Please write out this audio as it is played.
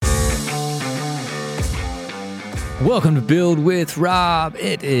Welcome to Build with Rob.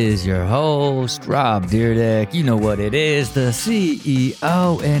 It is your host, Rob Dyrdek. You know what it is, the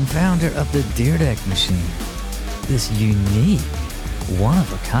CEO and founder of the Dyrdek Machine. This unique,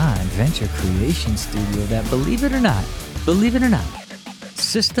 one-of-a-kind venture creation studio that, believe it or not,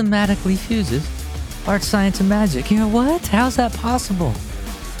 systematically fuses art, science, and magic. You know what? How's that possible?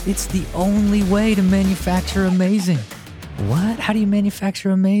 It's the only way to manufacture amazing. What? How do you manufacture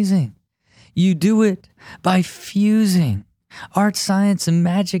amazing? You do it by fusing art, science, and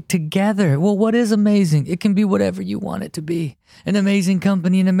magic together. Well, what is amazing? It can be whatever you want it to be. An amazing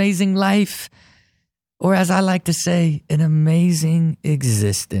company, an amazing life, or as I like to say, an amazing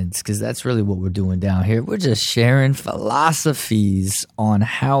existence, because that's really what we're doing down here. We're just sharing philosophies on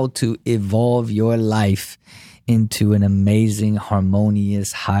how to evolve your life into an amazing,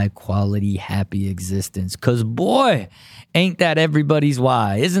 harmonious, high-quality, happy existence. Because, boy, ain't that everybody's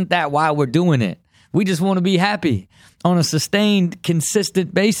why? Isn't that why we're doing it? We just want to be happy on a sustained,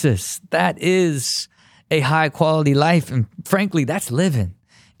 consistent basis. That is a high-quality life, and frankly, that's living.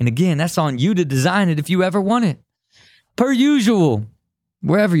 And again, that's on you to design it if you ever want it. Per usual,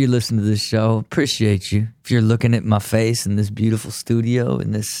 wherever you listen to this show, appreciate you. If you're looking at my face in this beautiful studio,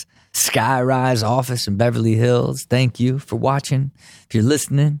 in this skyrise office in Beverly Hills, thank you for watching. If you're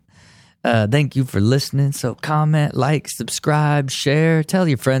listening, thank you for listening. So comment, like, subscribe, share, tell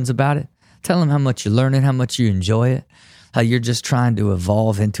your friends about it. Tell them how much you're learning, how much you enjoy it, how you're just trying to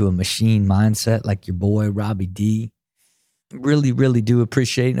evolve into a machine mindset like your boy, Robbie D. Really, really do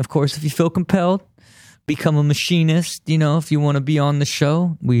appreciate it. And of course, if you feel compelled, become a machinist. You know, if you want to be on the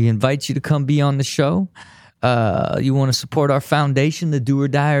show, we invite you to come be on the show. You want to support our foundation, the Do or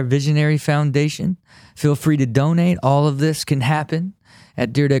Die or Visionary Foundation, feel free to donate. All of this can happen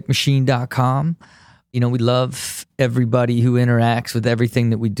at DyrdekMachine.com. You know, we love everybody who interacts with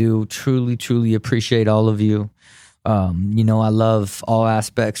everything that we do. Truly, truly appreciate all of you. You know, I love all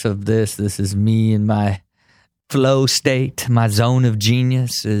aspects of this. This is me in my flow state. My zone of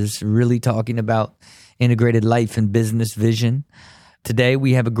genius is really talking about integrated life and business vision. Today,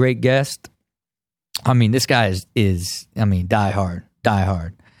 we have a great guest. I mean, this guy is die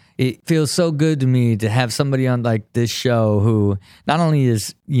hard. It feels so good to me to have somebody on like this show who not only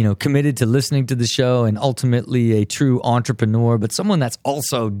is, you know, committed to listening to the show and ultimately a true entrepreneur, but someone that's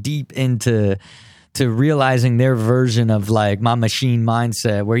also deep into realizing their version of like my machine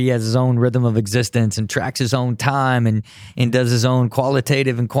mindset, where he has his own rhythm of existence and tracks his own time and does his own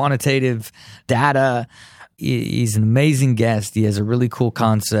qualitative and quantitative data. He's an amazing guest. He has a really cool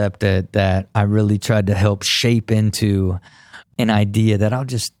concept that I really tried to help shape into an idea that I'll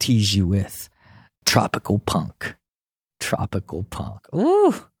just tease you with. Tropical punk.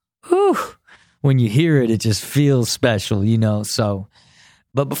 Ooh. When you hear it, it just feels special, you know. So,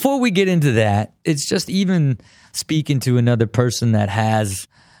 but before we get into that, it's just even speaking to another person that has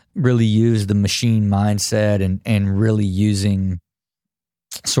really used the machine mindset and really using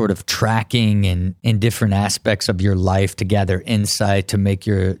sort of tracking and different aspects of your life to gather insight to make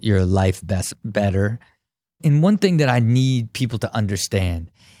your life better. And one thing that I need people to understand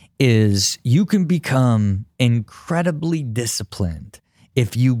is you can become incredibly disciplined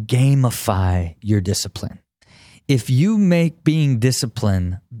if you gamify your discipline. If you make being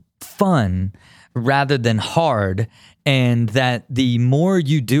disciplined fun rather than hard, and that the more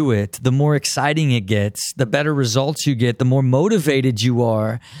you do it, the more exciting it gets, the better results you get, the more motivated you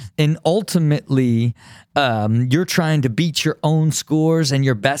are, and ultimately you're trying to beat your own scores and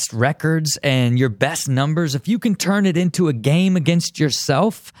your best records and your best numbers. If you can turn it into a game against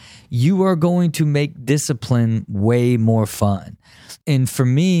yourself, you are going to make discipline way more fun. And for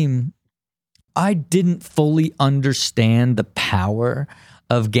me, I didn't fully understand the power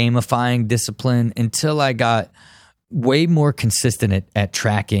of gamifying discipline until I got way more consistent at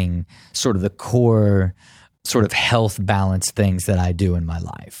tracking sort of the core sort of health balance things that I do in my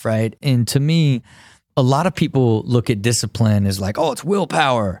life, right? And to me, a lot of people look at discipline as like, oh, it's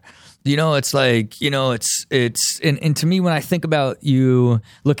willpower. You know, it's like, you know, and to me, when I think about you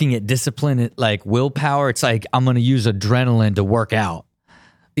looking at discipline at like willpower, it's like, I'm going to use adrenaline to work out.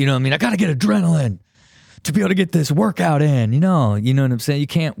 You know what I mean? I got to get adrenaline to be able to get this workout in, you know what I'm saying? You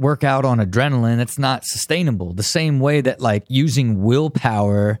can't work out on adrenaline. It's not sustainable. The same way that like using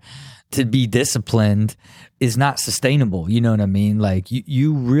willpower to be disciplined is not sustainable. You know what I mean? Like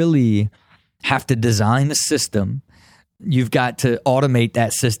you really have to design a system. You've got to automate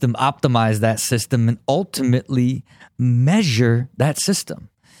that system, optimize that system, and ultimately measure that system.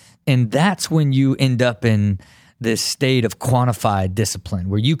 And that's when you end up in this state of quantified discipline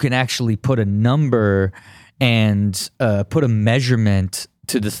where you can actually put a number and put a measurement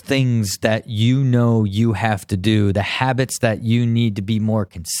to the things that you know you have to do, the habits that you need to be more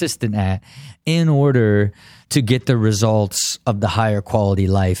consistent at in order to get the results of the higher quality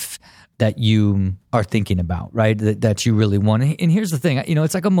life that you are thinking about, right? That you really want. And here's the thing,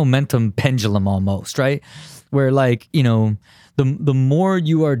 it's like a momentum pendulum almost, right? Where like, the more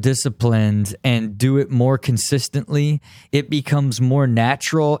you are disciplined and do it more consistently, it becomes more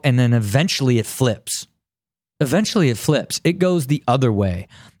natural, and then eventually it flips. It goes the other way,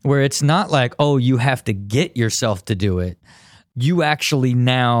 where it's not like, oh, you have to get yourself to do it. You actually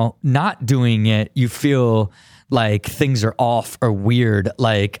now not doing it, you feel like things are off or weird.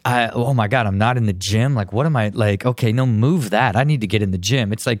 Like, oh my God, I'm not in the gym. Like, what am I like? Okay, no, move that. I need to get in the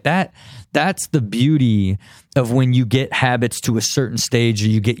gym. It's like that. That's the beauty of when you get habits to a certain stage, or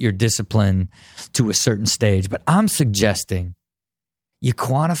you get your discipline to a certain stage. But I'm suggesting you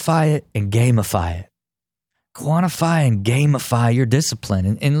quantify it and gamify it. Quantify and gamify your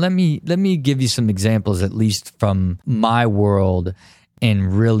discipline. And let me give you some examples, at least from my world,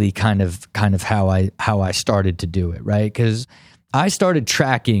 and really kind of how I started to do it, right? Because I started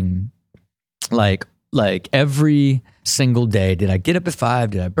tracking like every single day. Did I get up at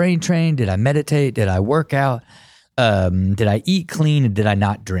 5? Did I brain train? Did I meditate? Did I work out? Did I eat clean? And did I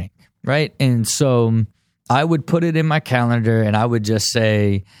not drink? Right? And so I would put it in my calendar, and I would just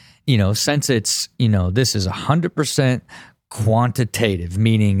say, since it's, this is 100% quantitative,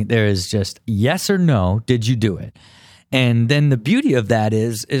 meaning there is just yes or no, did you do it? And then the beauty of that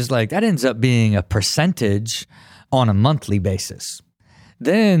is like that ends up being a percentage on a monthly basis.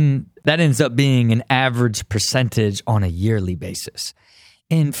 Then that ends up being an average percentage on a yearly basis.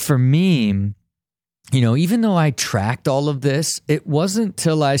 And for me, even though I tracked all of this, it wasn't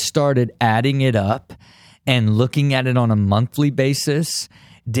till I started adding it up and looking at it on a monthly basis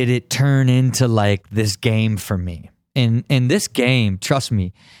did it turn into like this game for me. And this game, trust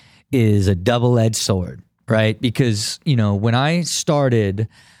me, is a double-edged sword, right? Because, when I started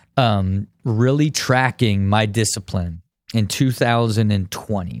really tracking my discipline in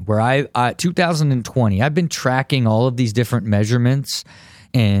 2020, where 2020, I've been tracking all of these different measurements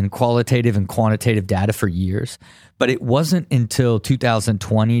and qualitative and quantitative data for years, but it wasn't until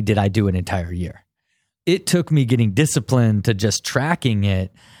 2020 did I do an entire year. It took me getting disciplined to just tracking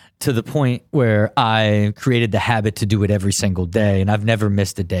it to the point where I created the habit to do it every single day, and I've never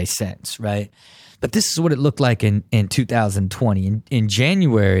missed a day since, right? But this is what it looked like in 2020. In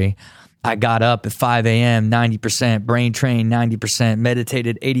January, I got up at 5 a.m., 90%, brain trained 90%,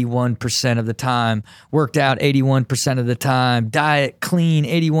 meditated 81% of the time, worked out 81% of the time, diet clean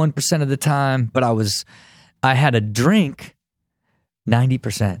 81% of the time, but I had a drink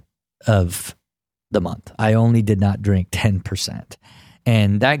 90% of the month. I only did not drink 10%.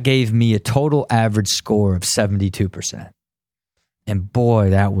 And that gave me a total average score of 72%. And boy,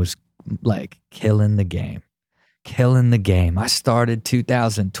 that was like killing the game. I started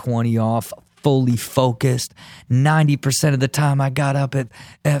 2020 off fully focused. 90% of the time I got up at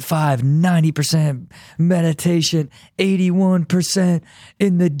 5, 90% meditation, 81%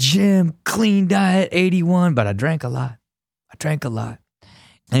 in the gym, clean diet, 81, but I drank a lot.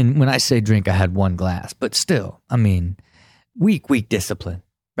 And when I say drink, I had one glass, but still, weak discipline,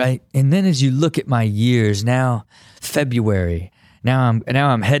 right? And then as you look at my years, now February, now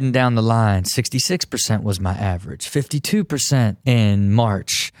I'm heading down the line. 66% was my average, 52% in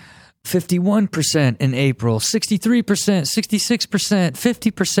March, 51% in April, 63%, 66%,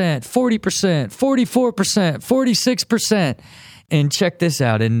 50%, 40%, 44%, 46%. And check this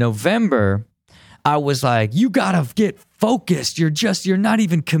out. In November, I was like, you gotta get focused. You're not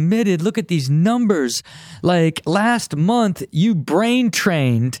even committed. Look at these numbers. Like last month, you brain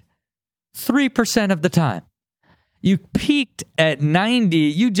trained 3% of the time. You peaked at 90.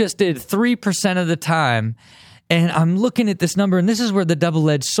 You just did 3% of the time. And I'm looking at this number, and this is where the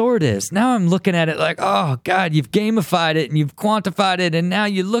double-edged sword is. Now I'm looking at it like, oh God, you've gamified it and you've quantified it, and now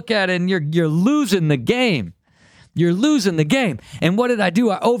you look at it and you're losing the game. You're losing the game. And what did I do?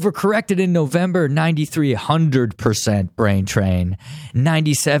 I overcorrected in November, 93, 100% brain train,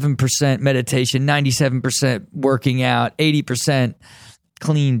 97% meditation, 97% working out, 80%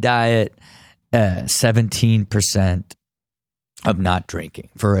 clean diet, 17% of not drinking,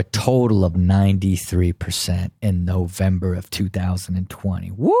 for a total of 93% in November of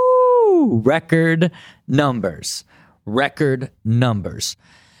 2020. Woo! Record numbers.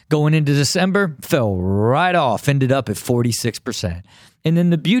 Going into December, fell right off, ended up at 46%. And then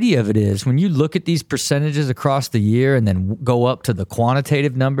the beauty of it is when you look at these percentages across the year and then go up to the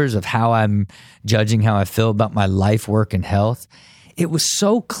quantitative numbers of how I'm judging how I feel about my life, work, and health, it was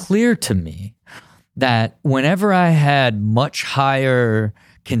so clear to me that whenever I had much higher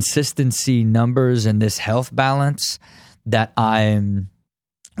consistency numbers in this health balance, that I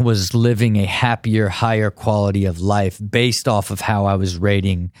was living a happier, higher quality of life based off of how I was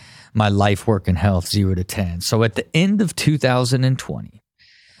rating my life, work, and health 0 to 10. So at the end of 2020,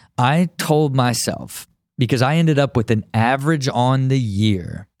 I told myself, because I ended up with an average on the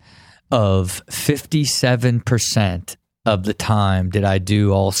year of 57% of the time did I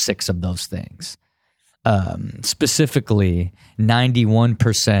do all 6 of those things. Specifically,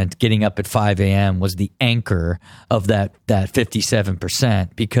 91% getting up at 5 a.m. was the anchor of that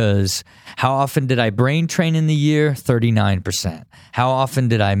 57%, because how often did I brain train in the year? 39%. How often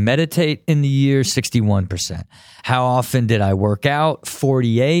did I meditate in the year? 61%. How often did I work out?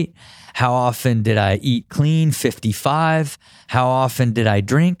 48%. How often did I eat clean? 55%. How often did I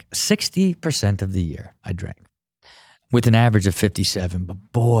drink? 60% of the year I drank, with an average of 57.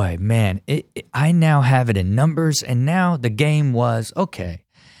 But boy, man, I now have it in numbers. And now the game was, okay,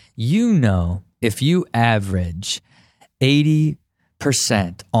 if you average 80%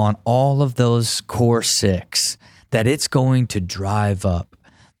 on all of those core 6, that it's going to drive up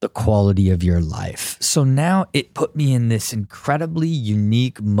the quality of your life. So now it put me in this incredibly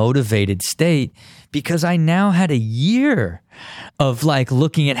unique, motivated state, because I now had a year of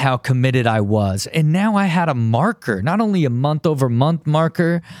looking at how committed I was. And now I had a marker, not only a month over month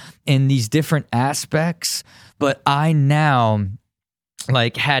marker in these different aspects, but I now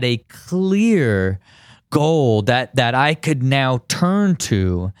had a clear goal that I could now turn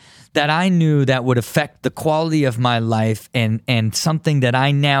to, that I knew that would affect the quality of my life, and something that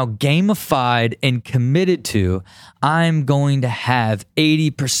I now gamified and committed to. I'm going to have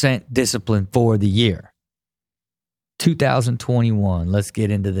 80% discipline for the year. 2021, let's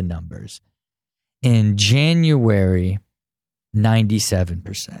get into the numbers. In January,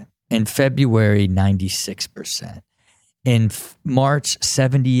 97%. In February, 96%. In March,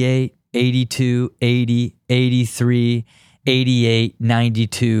 78, 82, 80, 83, 88,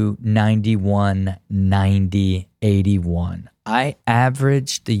 92, 91, 90, 81. I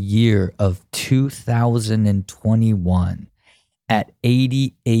averaged the year of 2021 at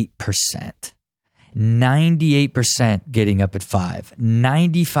 88%. 98% getting up at 5.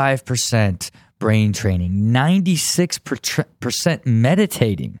 95% brain training. 96%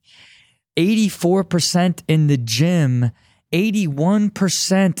 meditating. 84% in the gym.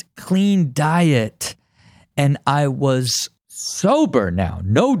 81% clean diet. And I was sober now,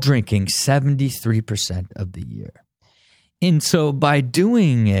 no drinking, 73% of the year. And so by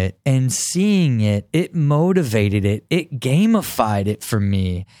doing it and seeing it, it motivated it, it gamified it for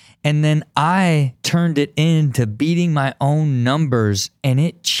me. And then I turned it into beating my own numbers, and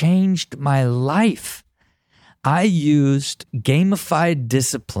it changed my life. I used gamified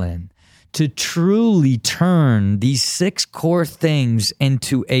discipline to truly turn these 6 core things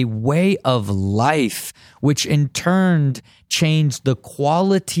into a way of life, which in turn changed the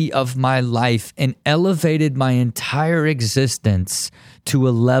quality of my life and elevated my entire existence to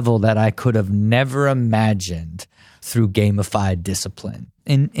a level that I could have never imagined through gamified discipline.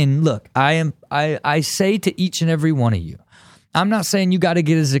 And look, I say to each and every one of you, I'm not saying you got to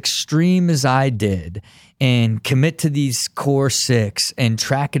get as extreme as I did and commit to these core 6 and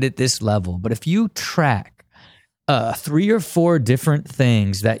track it at this level. But if you track 3 or 4 different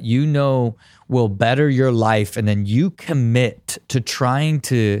things that you know will better your life, and then you commit to trying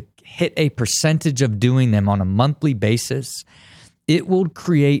to hit a percentage of doing them on a monthly basis, it will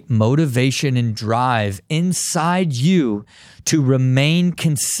create motivation and drive inside you to remain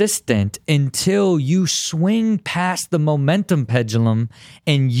consistent until you swing past the momentum pendulum,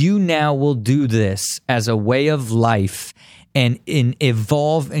 and you now will do this as a way of life and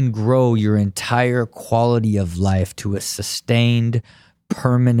evolve and grow your entire quality of life to a sustained,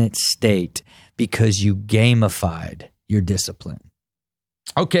 permanent state because you gamified your discipline.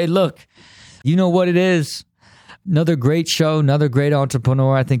 Okay, look, you know what it is. Another great show, another great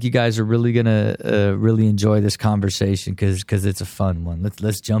entrepreneur. I think you guys are really going to really enjoy this conversation because it's a fun one.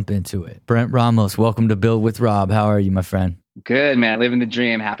 Let's jump into it. Brent Ramos, welcome to Build with Rob. How are you, my friend? Good, man. Living the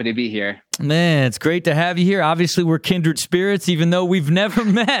dream. Happy to be here. Man, it's great to have you here. Obviously, we're kindred spirits, even though we've never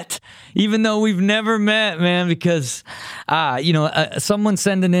met. Man, because, someone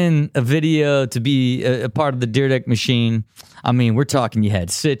sending in a video to be a part of the Deer Deck Machine. I mean, we're talking, you had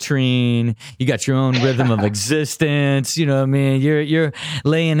citrine, you got your own rhythm of existence, you know what I mean? You're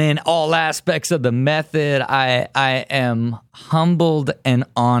laying in all aspects of the method. I am humbled and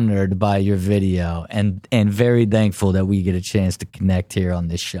honored by your video and very thankful that we get a chance to connect here on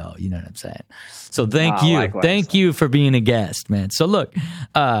this show. You know what I'm saying? So thank you. Likewise. Thank you for being a guest, man. So look,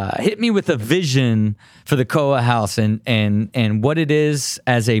 hit me with a vision for the Koa House and what it is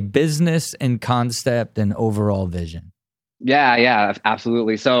as a business and concept and overall vision. Yeah,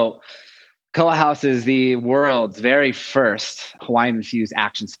 absolutely. So Koa House is the world's very first Hawaiian-infused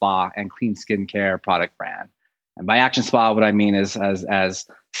action spa and clean skincare product brand. And by action spa, what I mean is as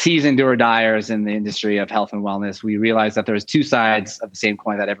seasoned do-or-diers in the industry of health and wellness, we realized that there's two sides of the same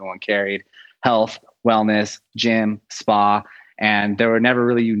coin that everyone carried: health, wellness, gym, spa, and they were never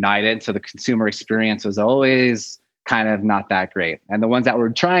really united. So the consumer experience was always kind of not that great. And the ones that were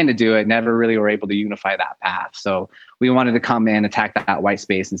trying to do it never really were able to unify that path. So we wanted to come in, attack that white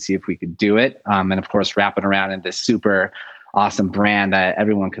space and see if we could do it. And of course, wrap it around in this super awesome brand that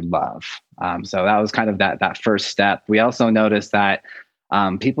everyone could love. So that was kind of that first step. We also noticed that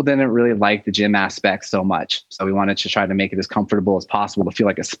people didn't really like the gym aspect so much. So we wanted to try to make it as comfortable as possible to feel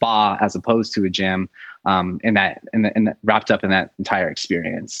like a spa as opposed to a gym, in that wrapped up in that entire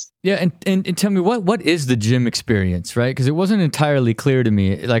experience. Yeah, and tell me what is the gym experience, right? Because it wasn't entirely clear to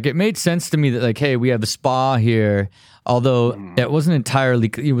me. Like, it made sense to me that, like, hey, we have a spa here, although it wasn't entirely.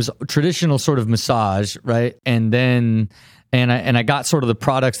 It was traditional sort of massage, right? And then. And I got sort of the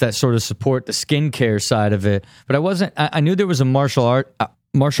products that sort of support the skincare side of it, but I knew there was a martial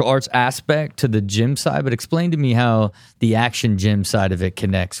arts aspect to the gym side. But explain to me how the action gym side of it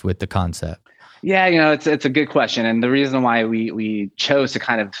connects with the concept. Yeah, it's a good question. And the reason why we chose to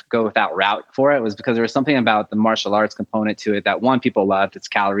kind of go with that route for it was because there was something about the martial arts component to it that, one, people loved. It's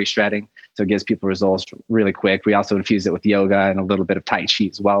calorie shredding, so it gives people results really quick. We also infused it with yoga and a little bit of Tai Chi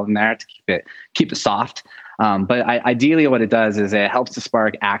as well in there to keep it soft. But ideally what it does is it helps to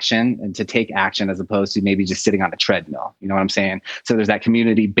spark action and to take action as opposed to maybe just sitting on a treadmill. You know what I'm saying? So there's that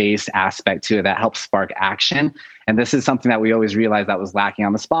community-based aspect to it that helps spark action. And this is something that we always realized that was lacking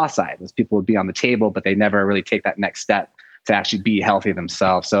on the spa side, was people would be on the table, but they never really take that next step to actually be healthy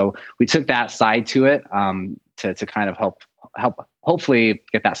themselves. So we took that side to it to kind of help hopefully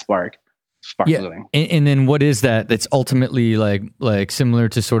get that spark moving. And then what is that? That's ultimately like similar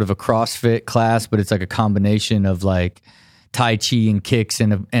to sort of a CrossFit class, but it's like a combination of like Tai Chi and kicks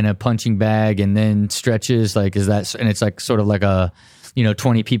and a punching bag and then stretches. Like, is that, and it's like sort of like a,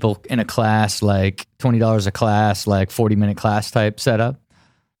 20 people in a class, like $20 a class, like 40-minute class type setup.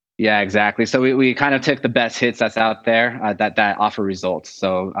 Yeah, exactly. So we kind of took the best hits that's out there that offer results.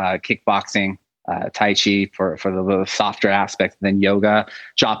 So kickboxing, Tai Chi for the softer aspect, then yoga,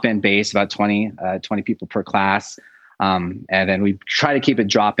 drop-in base, about 20 people per class. And then we try to keep it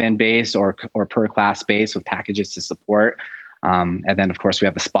drop-in base or per class base with packages to support. And then, of course, we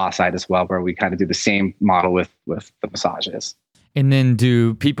have the spa side as well, where we kind of do the same model with the massages. And then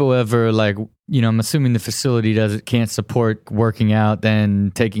do people ever I'm assuming the facility can't support working out,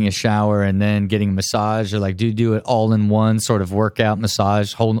 then taking a shower and then getting a massage, or do you do it all in one sort of workout,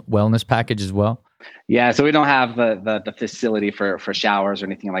 massage, whole wellness package as well? Yeah. So we don't have the facility for showers or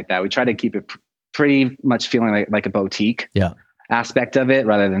anything like that. We try to keep it pretty much feeling like a boutique aspect of it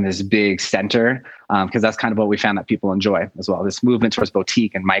rather than this big center. Because that's kind of what we found that people enjoy as well. This movement towards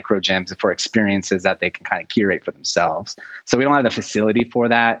boutique and micro gyms for experiences that they can kind of curate for themselves. So we don't have the facility for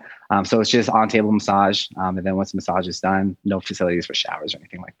that. So it's just on-table massage. And then once the massage is done, no facilities for showers or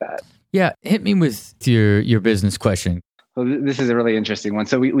anything like that. Yeah. Hit me with your business question. So this is a really interesting one.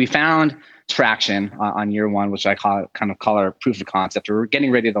 So we found traction on year one, which I call our proof of concept. We're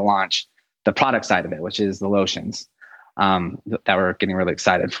getting ready to launch the product side of it, which is the lotions. That we're getting really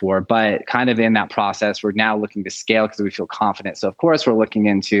excited for. But kind of in that process, we're now looking to scale because we feel confident. So of course, we're looking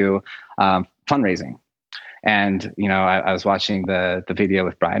into fundraising. And, I was watching the video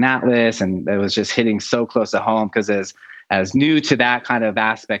with Brian Atlas, and it was just hitting so close to home because as new to that kind of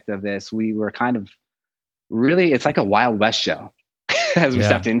aspect of this, we were kind of really, it's like a Wild West show as we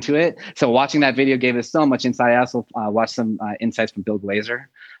stepped into it. So watching that video gave us so much insight. I also watched some insights from Bill Glazer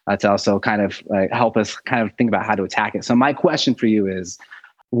to also kind of help us kind of think about how to attack it. So my question for you is,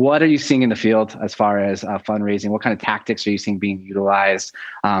 what are you seeing in the field as far as fundraising? What kind of tactics are you seeing being utilized?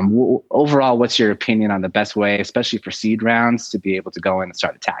 Overall, what's your opinion on the best way, especially for seed rounds, to be able to go in and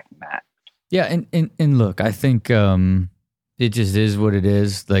start attacking that? Yeah. And look, I think it just is what it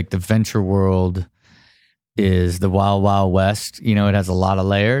is. Like, the venture world is the wild, wild west. It has a lot of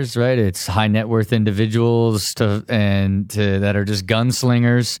layers, right? It's high net worth individuals that are just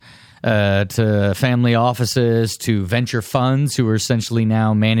gunslingers, to family offices, to venture funds who are essentially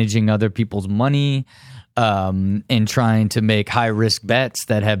now managing other people's money, and trying to make high risk bets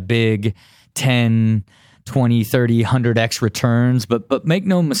that have big 10, 20, 30, 100x returns. But make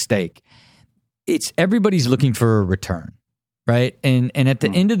no mistake, it's everybody's looking for a return. right? And at the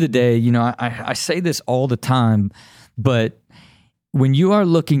end of the day, you know, I say this all the time, but when you are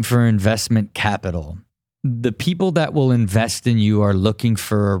looking for investment capital, the people that will invest in you are looking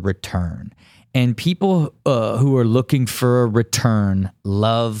for a return. And people who are looking for a return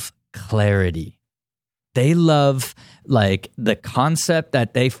love clarity. They love like the concept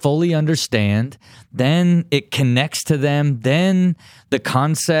that they fully understand. Then it connects to them. Then the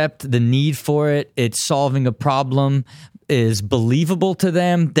concept, the need for it, it's solving a problem is believable to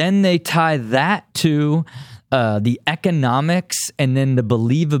them. Then they tie that to the economics and then the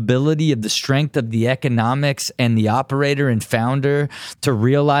believability of the strength of the economics and the operator and founder to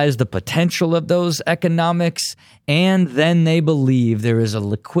realize the potential of those economics. And then they believe there is a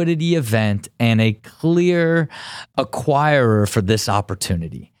liquidity event and a clear acquirer for this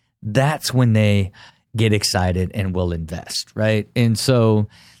opportunity. That's when they get excited and will invest, right? And so,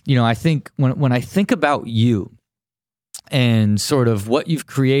 you know, I think when I think about you, and sort of what you've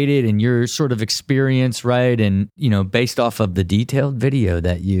created and your sort of experience, right? And, you know, based off of the detailed video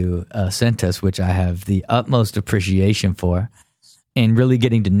that you sent us, which I have the utmost appreciation for, and really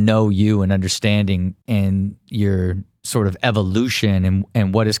getting to know you and understanding and your sort of evolution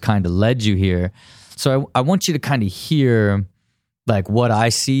and what has kind of led you here. So I want you to kind of hear like what I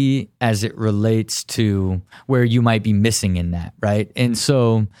see as it relates to where you might be missing in that, right? And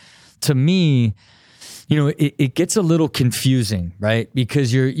so to me, you know, it gets a little confusing, right?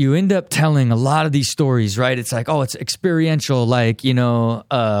 Because you end up telling a lot of these stories, right? It's like, oh, it's experiential, like,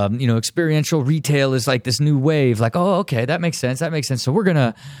 experiential retail is like this new wave. Like, oh, okay, that makes sense. That makes sense. So we're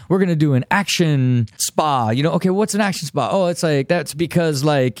gonna do an action spa. You know, okay, what's an action spa? Oh, it's like that's because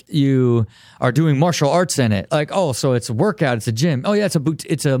like you are doing martial arts in it. Like, oh, so it's a workout, it's a gym. Oh yeah,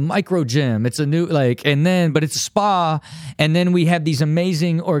 it's a micro gym. It's a new but it's a spa, and then we have these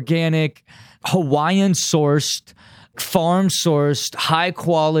amazing organic Hawaiian sourced, farm sourced, high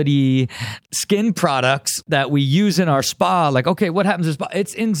quality skin products that we use in our spa. Like, okay, what happens in spa?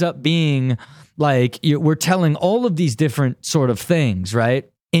 It ends up being like we're telling all of these different sort of things, right?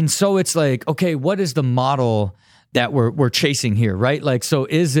 And so it's like, okay, what is the model that we're chasing here, right? Like, so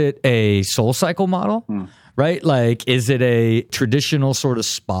is it a Soul Cycle model? Right? Like, is it a traditional sort of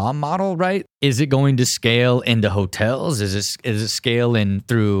spa model, right? Is it going to scale into hotels? Is it scale in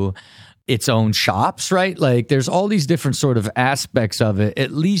through its own shops, right? Like there's all these different sort of aspects of it,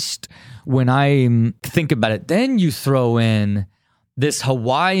 at least when I think about it. Then you throw in this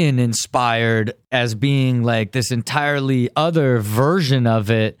Hawaiian inspired as being like this entirely other version of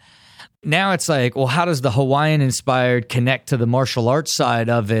it. Now it's like, well, how does the Hawaiian inspired connect to the martial arts side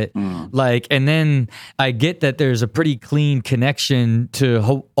of it? Like, and then I get that there's a pretty clean connection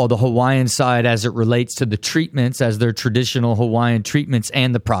to all the Hawaiian side as it relates to the treatments, as their traditional Hawaiian treatments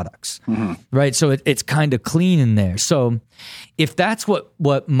and the products, right? So it's kind of clean in there. So if that's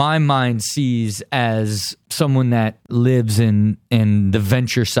what my mind sees as someone that lives in the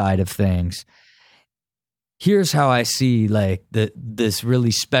venture side of things, here's how I see like this really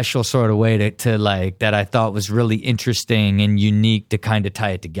special sort of way to like that I thought was really interesting and unique to kind of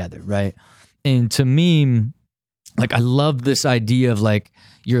tie it together, right? And to me, like I love this idea of like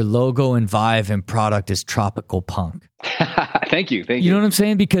your logo and vibe and product is tropical punk. Thank you. You know what I'm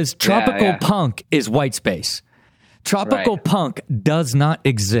saying? Because tropical punk is white space. Tropical punk does not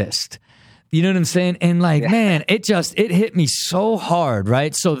exist. You know what I'm saying? And like, man, it hit me so hard,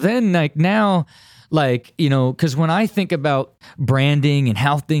 right? So then like now, like, you know, because when I think about branding and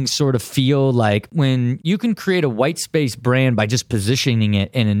how things sort of feel, like when you can create a white space brand by just positioning it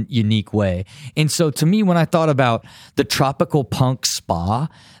in a unique way. And so to me, when I thought about the tropical punk spa,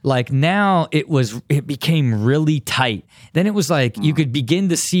 like now it became really tight. Then it was like you could begin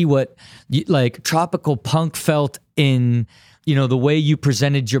to see what like tropical punk felt in, you know, the way you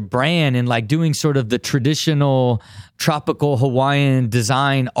presented your brand and like doing sort of the traditional tropical Hawaiian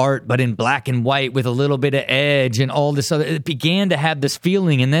design art, but in black and white with a little bit of edge and all this other, it began to have this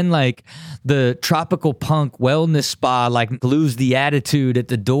feeling. And then like the tropical punk wellness spa, like lose the attitude at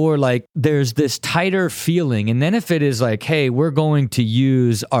the door, like there's this tighter feeling. And then if it is like, hey, we're going to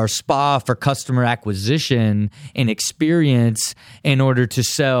use our spa for customer acquisition and experience in order to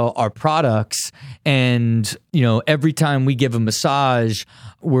sell our products. And, you know, every time we give a massage,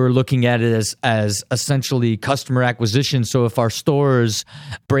 we're looking at it as essentially customer acquisition. So if our stores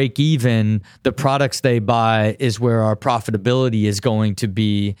break even, the products they buy is where our profitability is going to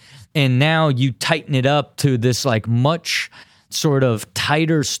be. And now you tighten it up to this like much sort of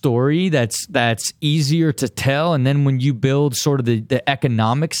tighter story that's easier to tell. And then when you build sort of the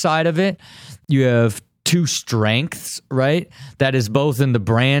economic side of it, you have two strengths, right? That is both in the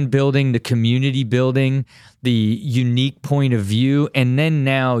brand building, the community building, the unique point of view. And then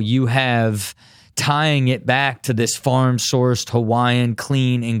now you have tying it back to this farm-sourced Hawaiian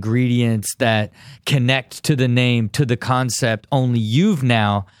clean ingredients that connect to the name, to the concept. Only you've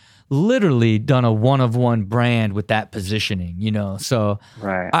now literally done a one-of-one brand with that positioning, So,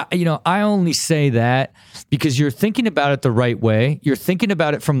 right. I only say that because you're thinking about it the right way. You're thinking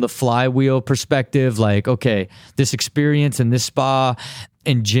about it from the flywheel perspective, like, okay, this experience in this spa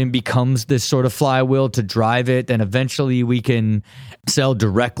and gym becomes this sort of flywheel to drive it. Then eventually we can sell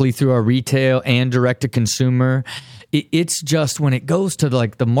directly through our retail and direct to consumer. It's just when it goes to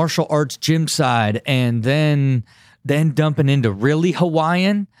like the martial arts gym side and then dumping into really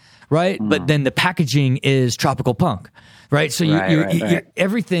Hawaiian, right? But then the packaging is tropical punk, right? So you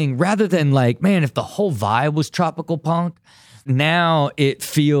everything, rather than like, man, if the whole vibe was tropical punk, now it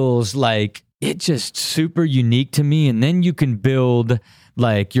feels like it's just super unique to me. And then you can build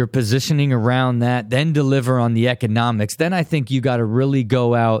like your positioning around that, then deliver on the economics. Then I think you got to really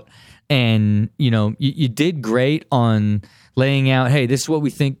go out and, you did great on laying out, hey, this is what we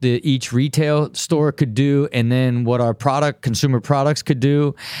think each retail store could do, and then what our consumer products could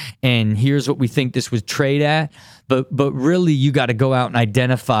do, and here's what we think this would trade at. But really, you got to go out and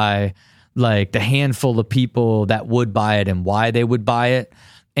identify like the handful of people that would buy it and why they would buy it,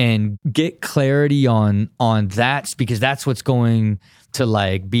 and get clarity on that, because that's what's going to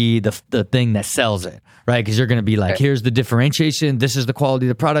like be the thing that sells it, right? Because you're going to be like, here's the differentiation, this is the quality of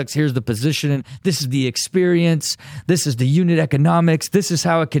the products, here's the position, this is the experience, this is the unit economics, this is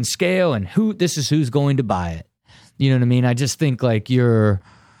how it can scale, and this is who's going to buy it. You know what I mean? I just think like you're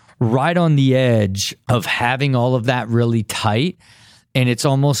right on the edge of having all of that really tight, and it's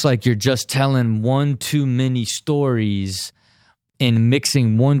almost like you're just telling one too many stories and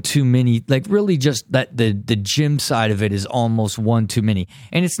mixing one too many, like really just that the gym side of it is almost one too many.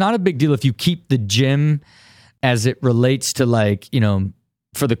 And it's not a big deal if you keep the gym as it relates to like,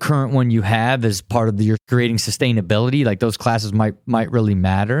 for the current one you have as part of your creating sustainability, like those classes might really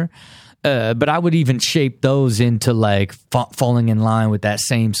matter. But I would even shape those into like falling in line with that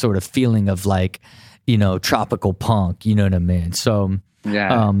same sort of feeling of like, tropical punk, you know what I mean? So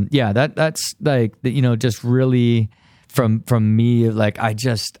that's like, just really, from me, like I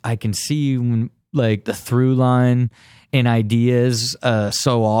can see like the through line in ideas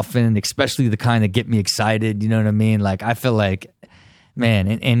so often, especially the kind that get me excited. You know what I mean? Like I feel like, man,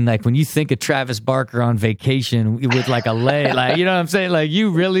 and like when you think of Travis Barker on vacation with like a lay, like, you know what I'm saying? Like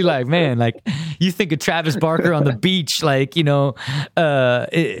you really like, man, like you think of Travis Barker on the beach, like,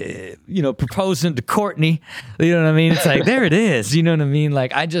 proposing to Courtney, you know what I mean? It's like, there it is. You know what I mean?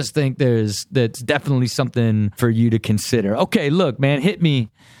 Like, I just think that's definitely something for you to consider. Okay, look, man, hit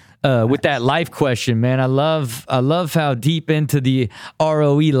me with that life question, man. I love how deep into the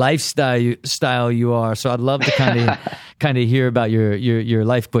ROE lifestyle you are. So I'd love to kind of hear about your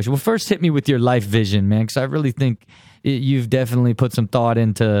life question. Well, first hit me with your life vision, man, because I really think you've definitely put some thought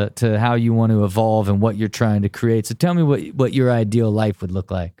into how you want to evolve and what you're trying to create. So tell me what your ideal life would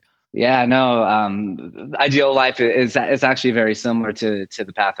look like. Yeah, no, ideal life is actually very similar to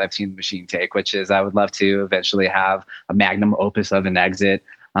the path I've seen the machine take, which is I would love to eventually have a magnum opus of an exit.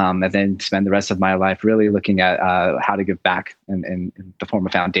 And then spend the rest of my life really looking at how to give back in the form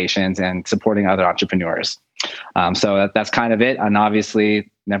of foundations and supporting other entrepreneurs. So that's kind of it. And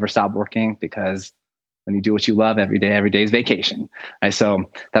obviously never stop working, because when you do what you love every day is vacation. Right?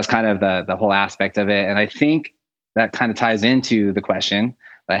 So that's kind of the whole aspect of it. And I think that kind of ties into the question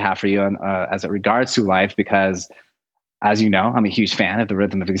that I have for you as it regards to life, because as you know, I'm a huge fan of the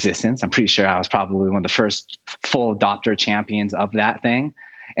rhythm of existence. I'm pretty sure I was probably one of the first full adopter champions of that thing.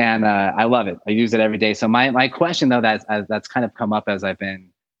 And I love it. I use it every day. So my question, though, that's kind of come up as I've been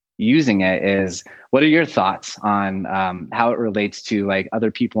using it is, what are your thoughts on how it relates to like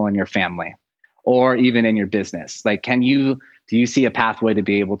other people in your family or even in your business? Like, do you see a pathway to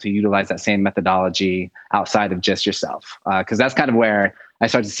be able to utilize that same methodology outside of just yourself? Because that's kind of where I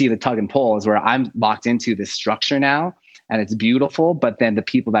start to see the tug and pull, is where I'm locked into this structure now, and it's beautiful. But then the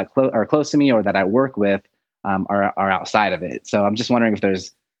people that are close to me or that I work with are outside of it. So I'm just wondering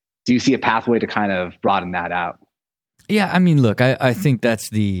do you see a pathway to kind of broaden that out? Yeah, I mean, look, I think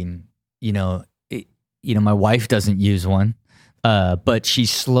that's my wife doesn't use one, but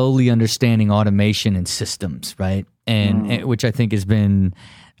she's slowly understanding automation and systems, right? And which I think has been,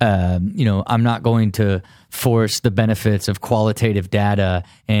 I'm not going to force the benefits of qualitative data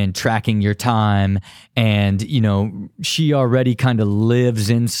and tracking your time. And, she already kind of lives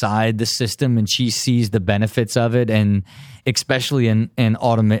inside the system and she sees the benefits of it. And especially in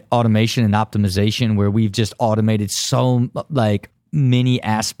automation and optimization, where we've just automated so like many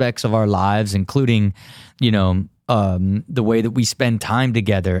aspects of our lives, including, the way that we spend time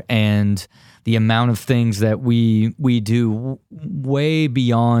together and the amount of things that we do way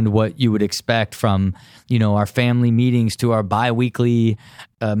beyond what you would expect from, our family meetings to our biweekly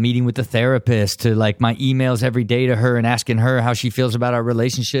meeting with the therapist to like my emails every day to her and asking her how she feels about our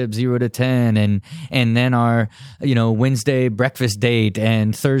relationship 0 to 10 and then our, Wednesday breakfast date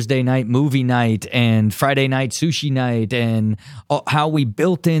and Thursday night movie night and Friday night sushi night and how we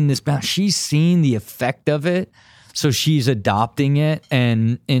built in this balance. She's seen the effect of it. So she's adopting it,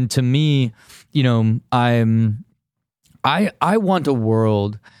 and to me, I want a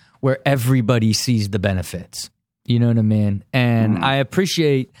world where everybody sees the benefits. You know what I mean? And I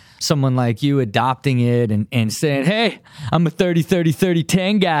appreciate someone like you adopting it and saying, hey, I'm a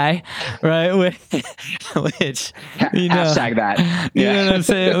 30-30-30-10 guy, right? Which hashtag that. You know what I'm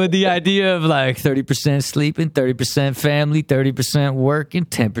saying? With the idea of like 30% sleeping, 30% family, 30% working,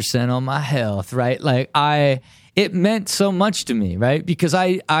 10% on my health, right? Like it meant so much to me, right? Because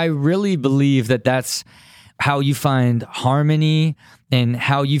I really believe that that's how you find harmony and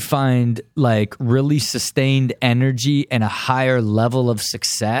how you find like really sustained energy and a higher level of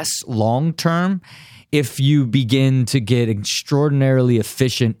success long term if you begin to get extraordinarily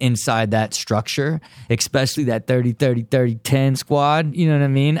efficient inside that structure, especially that 30-30-30-10 squad, you know what I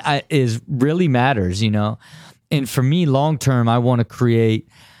mean, is really matters, And for me, long term, I want to create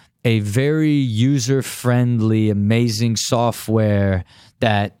a very user-friendly, amazing software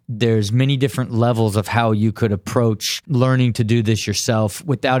that there's many different levels of how you could approach learning to do this yourself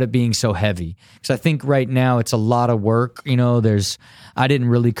without it being so heavy. Because I think right now it's a lot of work. I didn't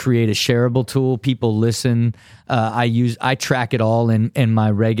really create a shareable tool. People listen. I track it all in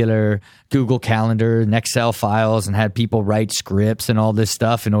my regular Google Calendar and Excel files and had people write scripts and all this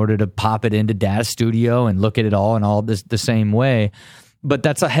stuff in order to pop it into Data Studio and look at it all and all this the same way. But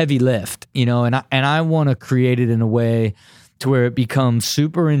that's a heavy lift, and I want to create it in a way to where it becomes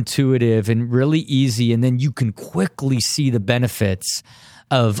super intuitive and really easy, and then you can quickly see the benefits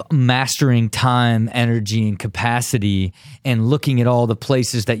of mastering time, energy, and capacity and looking at all the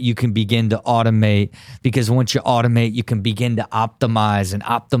places that you can begin to automate, because once you automate, you can begin to optimize, and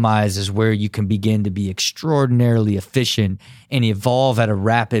optimize is where you can begin to be extraordinarily efficient and evolve at a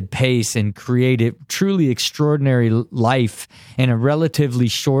rapid pace and create a truly extraordinary life in a relatively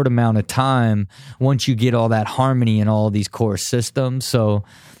short amount of time once you get all that harmony in all these core systems. So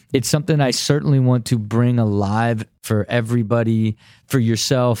it's something I certainly want to bring alive for everybody, for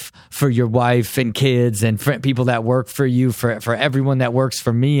yourself, for your wife and kids, and for people that work for you, for everyone that works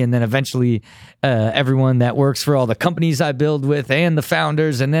for me, and then eventually everyone that works for all the companies I build with and the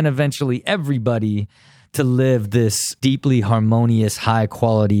founders, and then eventually everybody, to live this deeply harmonious, high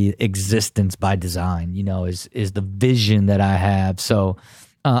quality existence by design, is the vision that I have. So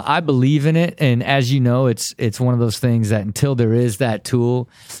I believe in it, and as you know, it's one of those things that until there is that tool,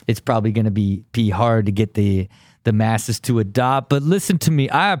 it's probably going to be hard to get the masses to adopt. But listen to me,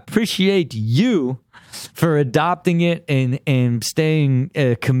 I appreciate you for adopting it and staying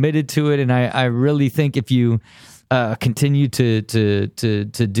committed to it, and I really think if you continue to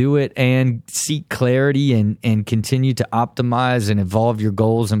do it and seek clarity and continue to optimize and evolve your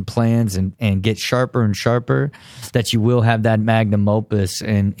goals and plans and get sharper and sharper, that you will have that magnum opus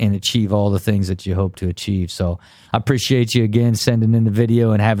and achieve all the things that you hope to achieve. So I appreciate you again sending in the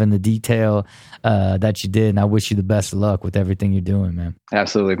video and having the detail that you did. And I wish you the best of luck with everything you're doing, man.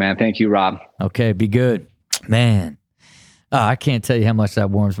 Absolutely, man. Thank you, Rob. Okay, be good. Man, I can't tell you how much that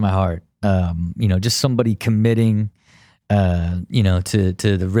warms my heart. Just somebody committing, to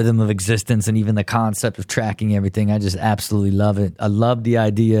the rhythm of existence and even the concept of tracking everything. I just absolutely love it. I love the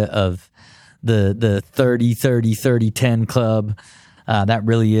idea of the 30-30-30-10 club. That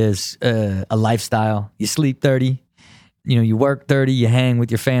really is a lifestyle. You sleep 30, you work 30, you hang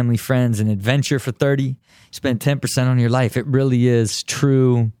with your family, friends, and adventure for 30. You spend 10% on your life. It really is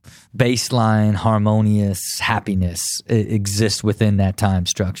true baseline, harmonious happiness. It exists within that time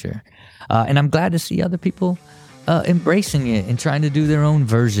structure. And I'm glad to see other people embracing it and trying to do their own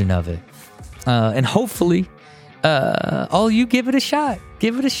version of it. And hopefully, all you give it a shot.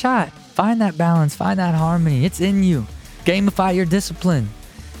 Give it a shot. Find that balance. Find that harmony. It's in you. Gamify your discipline.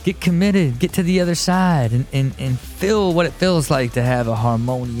 Get committed. Get to the other side and feel what it feels like to have a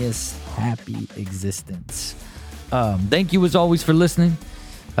harmonious, happy existence. Thank you as always for listening.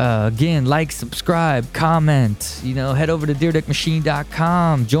 Again, like, subscribe, comment, head over to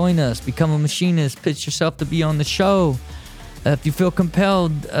DeerDeckMachine.com, join us, become a machinist, pitch yourself to be on the show. If you feel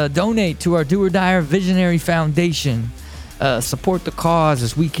compelled, donate to our Do or Die Visionary Foundation. support the cause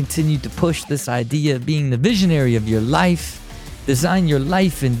as we continue to push this idea of being the visionary of your life. Design your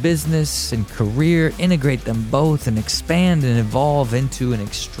life and business and career, integrate them both, and expand and evolve into an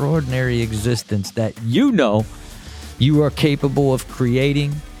extraordinary existence that you know you are capable of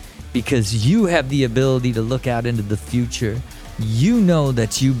creating because you have the ability to look out into the future. You know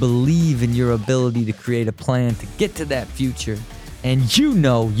that you believe in your ability to create a plan to get to that future, and you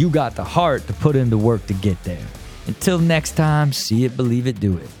know you got the heart to put in the work to get there. Until next time, see it, believe it,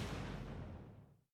 do it.